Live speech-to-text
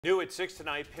New at 6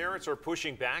 tonight, parents are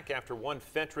pushing back after one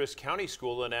Fentress County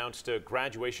school announced a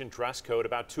graduation dress code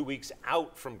about 2 weeks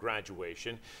out from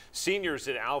graduation. Seniors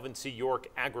at Alvin C. York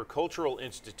Agricultural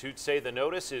Institute say the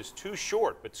notice is too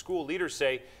short, but school leaders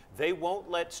say they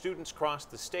won't let students cross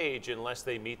the stage unless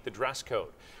they meet the dress code.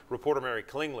 Reporter Mary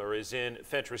Klingler is in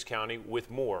Fentress County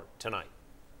with more tonight.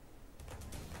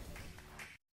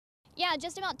 Yeah,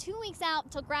 just about 2 weeks out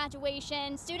till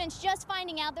graduation, students just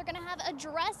finding out they're going to have a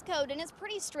dress code, and it's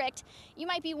pretty strict. You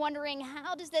might be wondering,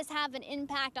 how does this have an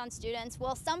impact on students?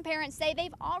 Well, some parents say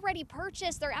they've already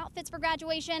purchased their outfits for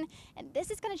graduation, and this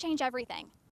is going to change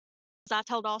everything. I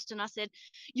told Austin, I said,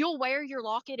 you'll wear your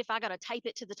locket if I got to tape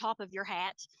it to the top of your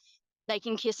hat. They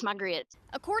can kiss my grits.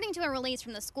 According to a release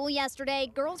from the school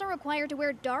yesterday, girls are required to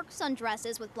wear dark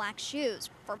sundresses with black shoes.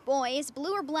 For boys,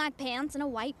 blue or black pants and a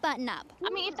white button-up. I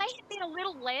mean, if they had been a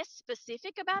little less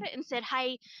specific about it and said,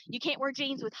 hey, you can't wear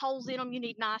jeans with holes in them, you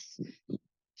need nice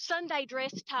Sunday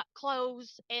dress type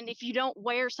clothes, and if you don't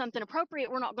wear something appropriate,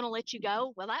 we're not going to let you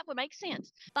go. Well, that would make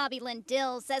sense. Bobby Lynn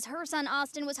Dill says her son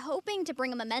Austin was hoping to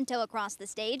bring a memento across the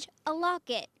stage, a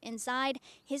locket. Inside,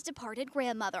 his departed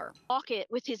grandmother. Locket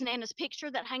with his Nana's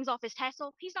picture that hangs off his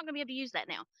tassel, he's not going to be able to use that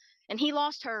now. And he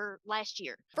lost her last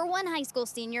year. For one high school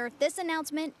senior, this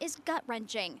announcement is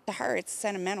gut-wrenching. To her, it's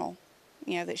sentimental,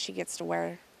 that she gets to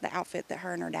wear the outfit that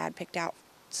her and her dad picked out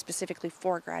specifically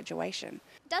for graduation.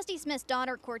 Dusty Smith's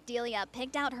daughter Cordelia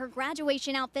picked out her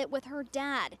graduation outfit with her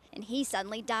dad, and he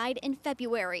suddenly died in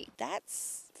February.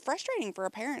 That's frustrating for a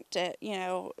parent to,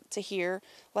 to hear,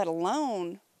 let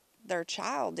alone their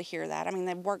child to hear that. I mean,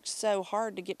 they've worked so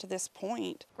hard to get to this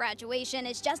point. Graduation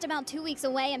is just about 2 weeks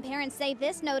away, and parents say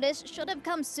this notice should have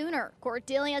come sooner.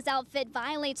 Cordelia's outfit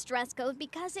violates dress code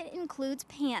because it includes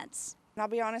pants. And I'll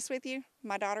be honest with you,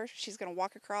 my daughter, she's going to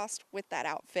walk across with that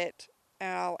outfit.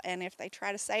 And if they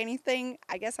try to say anything,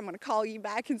 I guess I'm going to call you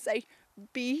back and say,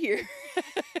 be here.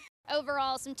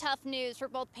 Overall, some tough news for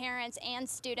both parents and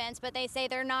students, but they say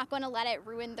they're not going to let it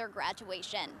ruin their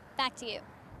graduation. Back to you.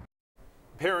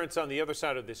 Parents on the other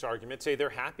side of this argument say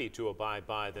they're happy to abide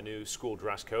by the new school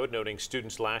dress code, noting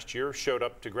students last year showed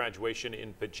up to graduation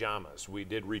in pajamas. We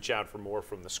did reach out for more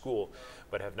from the school,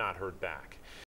 but have not heard back.